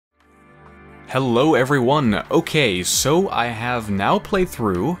Hello everyone! Okay, so I have now played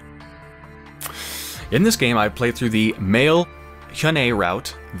through... In this game, I've played through the male Hyun-ae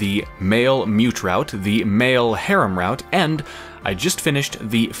route, the male mute route, the male harem route, and I just finished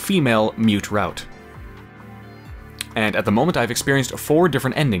the female mute route. And at the moment, I've experienced 4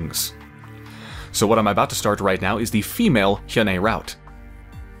 different endings. So what I'm about to start right now is the female Hyun-ae route.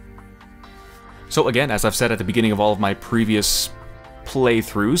 So again, as I've said at the beginning of all of my previous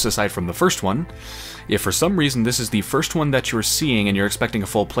playthroughs, aside from the first one, if for some reason this is the first one that you're seeing and you're expecting a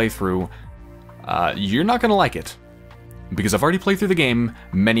full playthrough, you're not gonna like it. Because I've already played through the game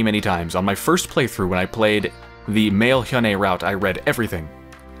many, many times. On my first playthrough, when I played the male Hyun-ae route, I read everything.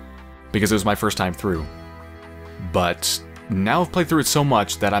 Because it was my first time through. But now I've played through it so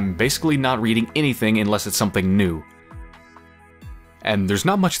much that I'm basically not reading anything unless it's something new. And there's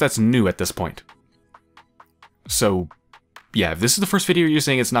not much that's new at this point. So, yeah, if this is the first video you're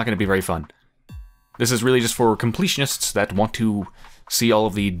seeing, it's not going to be very fun. This is really just for completionists that want to see all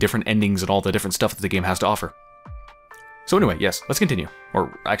of the different endings and all the different stuff that the game has to offer. So anyway, yes, let's continue.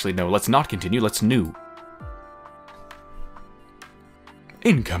 Or, actually, no, let's not continue, let's new.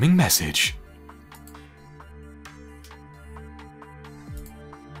 Incoming message.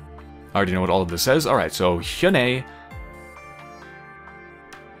 I already know what all of this says. Alright, so Hyun-ae...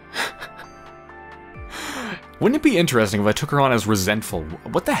 Wouldn't it be interesting if I took her on as resentful?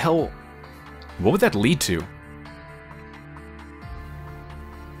 What the hell? What would that lead to?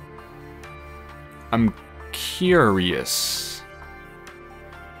 I'm curious.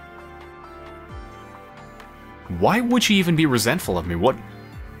 Why would she even be resentful of me? What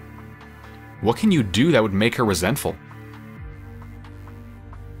can you do that would make her resentful?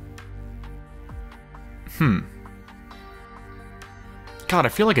 God, I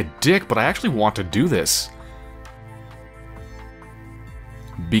feel like a dick, but I actually want to do this.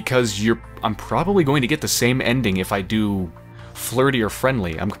 Because I'm probably going to get the same ending if I do flirty or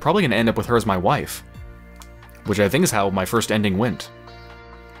friendly. I'm probably going to end up with her as my wife. Which I think is how my first ending went.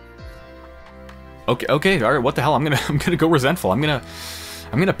 Okay, alright, what the hell? I'm gonna go resentful. I'm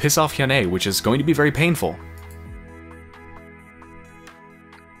gonna piss off Hyun-ae, which is going to be very painful.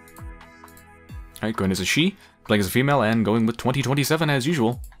 Alright, going as a she, playing as a female, and going with 2027 as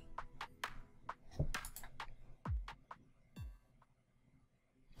usual.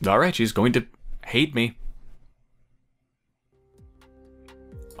 Alright, she's going to hate me.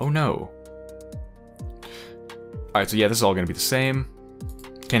 Oh no. Alright, so yeah, this is all going to be the same.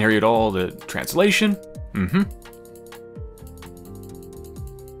 Can't hear you at all. The translation.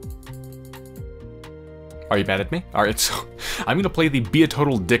 Are you mad at me? Alright, so I'm going to play the be a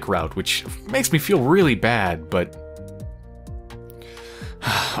total dick route, which makes me feel really bad, but...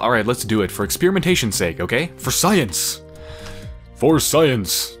 Alright, let's do it for experimentation's sake, okay? For science! For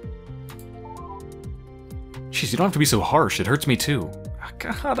science! Jeez, you don't have to be so harsh, it hurts me too.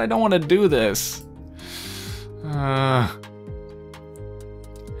 God, I don't want to do this. We'll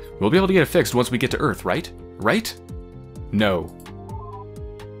be able to get it fixed once we get to Earth, right? Right? No.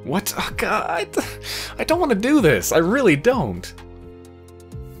 What? Oh, God, I don't want to do this. I really don't.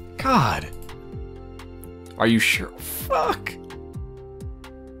 God. Are you sure? Fuck.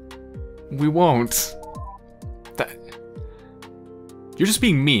 We won't. You're just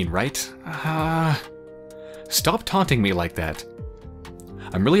being mean, right? Stop taunting me like that.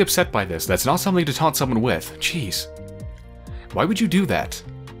 I'm really upset by this. That's not something to taunt someone with. Jeez. Why would you do that?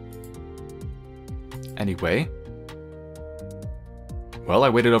 Anyway. Well, I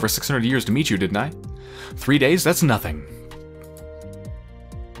waited over 600 years to meet you, didn't I? 3 days? That's nothing.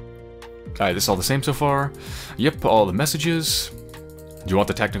 Alright, this is all the same so far. Yep, all the messages. Do you want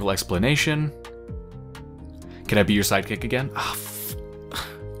the technical explanation? Can I be your sidekick again? Ah,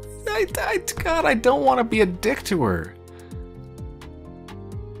 God, I don't want to be a dick to her.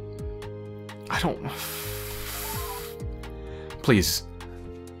 I don't... Please.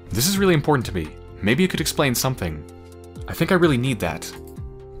 This is really important to me. Maybe you could explain something. I think I really need that.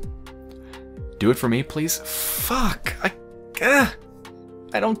 Do it for me, please? Fuck! I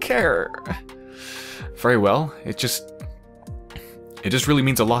don't care. Very well. It just really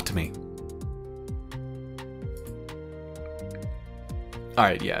means a lot to me.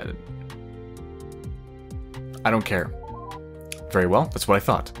 Alright, yeah. I don't care. Very well, that's what I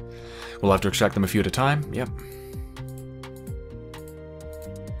thought. We'll have to extract them a few at a time, yep.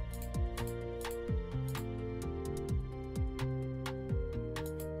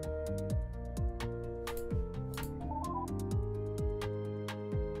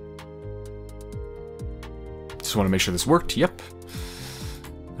 Just want to make sure this worked, yep.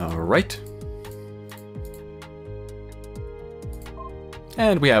 Alright.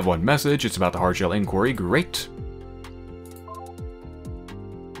 And we have one message. It's about the hardshell inquiry. Great.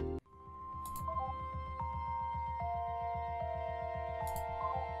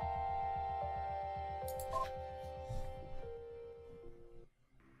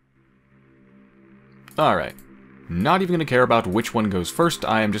 Alright. Not even going to care about which one goes first.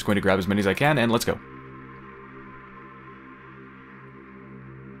 I am just going to grab as many as I can, and let's go.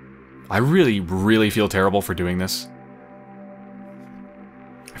 I really, really feel terrible for doing this.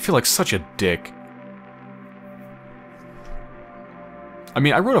 I feel like such a dick. I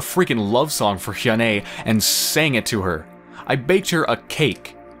mean, I wrote a freaking love song for Hyun-ae and sang it to her. I baked her a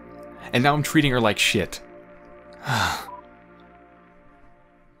cake. And now I'm treating her like shit.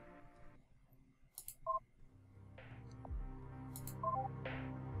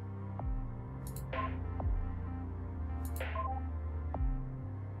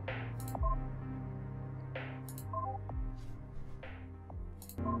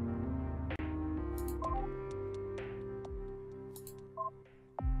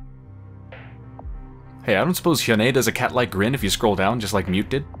 Hey, I don't suppose Hyun-ae does a cat-like grin if you scroll down, just like Mute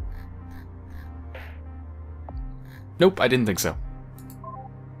did? Nope, I didn't think so.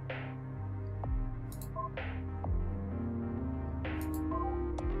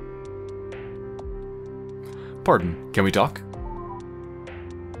 Pardon, can we talk?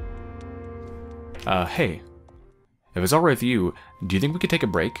 Hey. If it's alright with you, do you think we could take a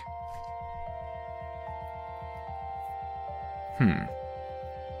break?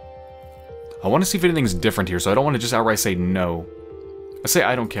 I want to see if anything's different here, so I don't want to just outright say no. I say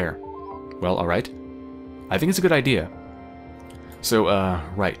I don't care. Well, alright. I think it's a good idea. So,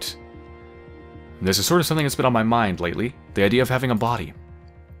 right. This is sort of something that's been on my mind lately. The idea of having a body.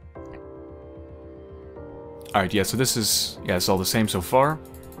 Alright, yeah, so this is... yeah, it's all the same so far.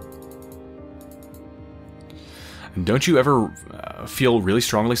 Don't you ever feel really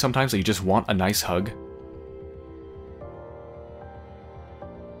strongly sometimes that you just want a nice hug?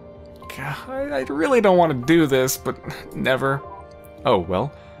 I really don't want to do this, but never. Oh,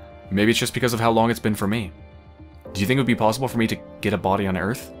 well, maybe it's just because of how long it's been for me. Do you think it would be possible for me to get a body on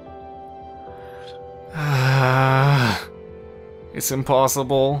Earth? It's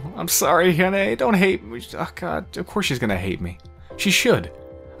impossible. I'm sorry, Hyun-ae. Don't hate me. Oh, God. Of course she's gonna hate me. She should.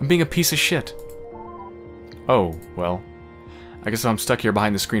 I'm being a piece of shit. Oh, well. I guess if I'm stuck here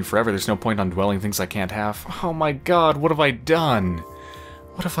behind the screen forever, there's no point on dwelling things I can't have. Oh my God, what have I done?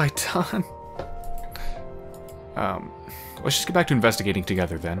 What have I done? Let's just get back to investigating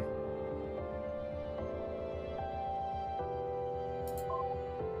together then.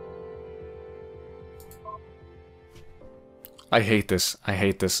 I hate this. I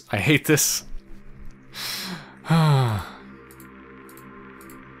hate this. I hate this.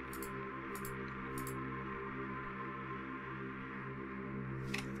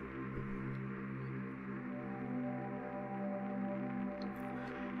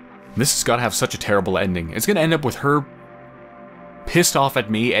 This has got to have such a terrible ending. It's going to end up with her pissed off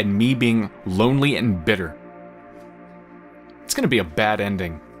at me and me being lonely and bitter. It's going to be a bad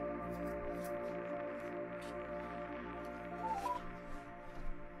ending.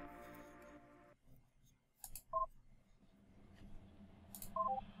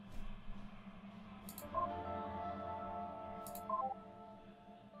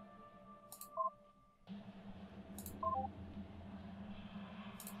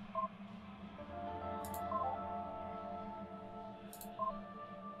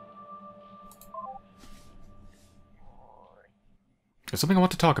 There's something I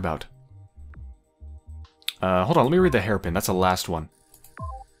want to talk about. Hold on, let me read the hairpin. That's the last one.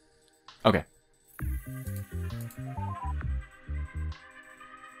 Okay.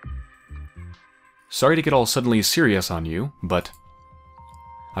 Sorry to get all suddenly serious on you, but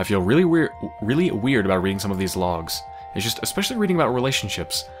I feel really weird about reading some of these logs. It's just, especially reading about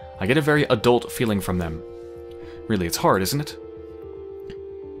relationships, I get a very adult feeling from them. Really, it's hard, isn't it?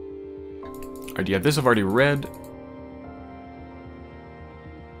 Alright, yeah, this I've already read.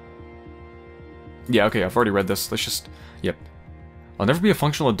 Yeah, okay, I've already read this. Let's just... Yep. I'll never be a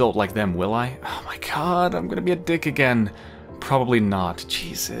functional adult like them, will I? Oh my God, I'm gonna be a dick again. Probably not.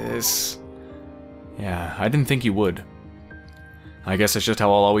 Jesus. Yeah, I didn't think you would. I guess it's just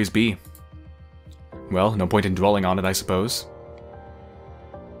how I'll always be. Well, no point in dwelling on it, I suppose.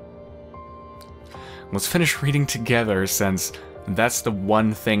 Let's finish reading together, since that's the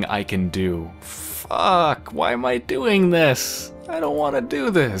one thing I can do. Fuck, why am I doing this? I don't want to do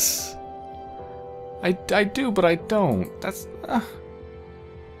this. I do, but I don't. That's...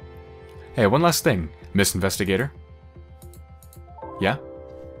 Hey, one last thing, Miss Investigator. Yeah?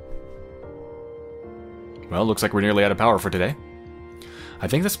 Well, looks like we're nearly out of power for today. I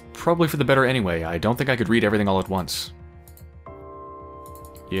think that's probably for the better anyway. I don't think I could read everything all at once.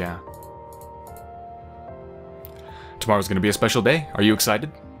 Yeah. Tomorrow's gonna be a special day. Are you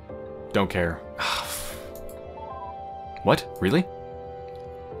excited? Don't care. What? Really?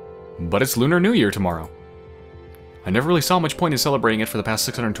 But it's Lunar New Year tomorrow. I never really saw much point in celebrating it for the past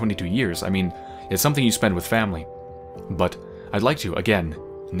 622 years. I mean, it's something you spend with family. But I'd like to, again,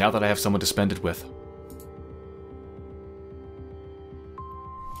 now that I have someone to spend it with.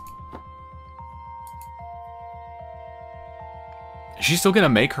 Is she still gonna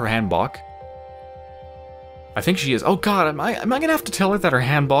make her hanbok? I think she is. Oh god, am I gonna have to tell her that her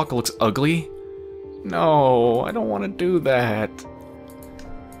hanbok looks ugly? No, I don't want to do that.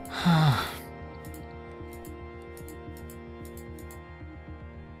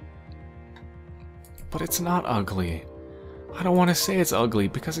 But it's not ugly. I don't want to say it's ugly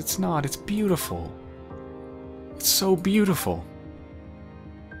because it's not. It's beautiful. It's so beautiful.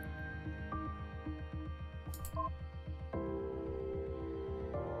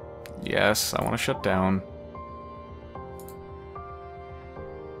 Yes, I want to shut down.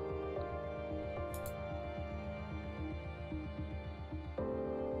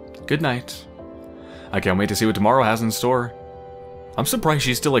 Good night. I can't wait to see what tomorrow has in store. I'm surprised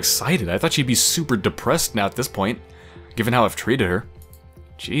she's still excited. I thought she'd be super depressed now at this point, given how I've treated her.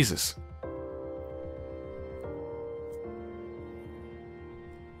 Jesus.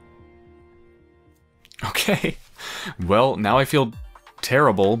 Okay. Well, now I feel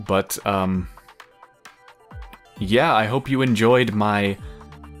terrible, but, yeah, I hope you enjoyed my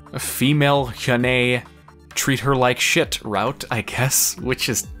female Hyun-ae treat her like shit route, I guess, which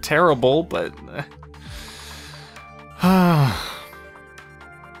is terrible, but...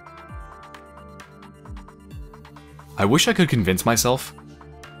 I wish I could convince myself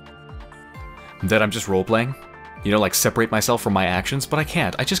that I'm just role-playing. You know, like separate myself from my actions, but I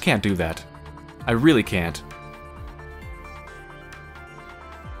can't. I just can't do that. I really can't.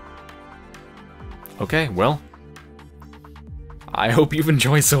 Okay, well... I hope you've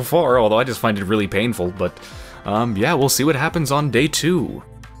enjoyed so far, although I just find it really painful, but... yeah, we'll see what happens on day 2.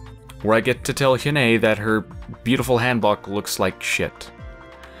 Where I get to tell Hyun-ae that her beautiful hanbok looks like shit.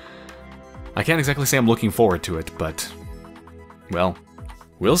 I can't exactly say I'm looking forward to it, but... well,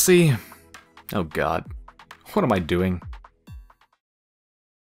 we'll see. Oh god. What am I doing?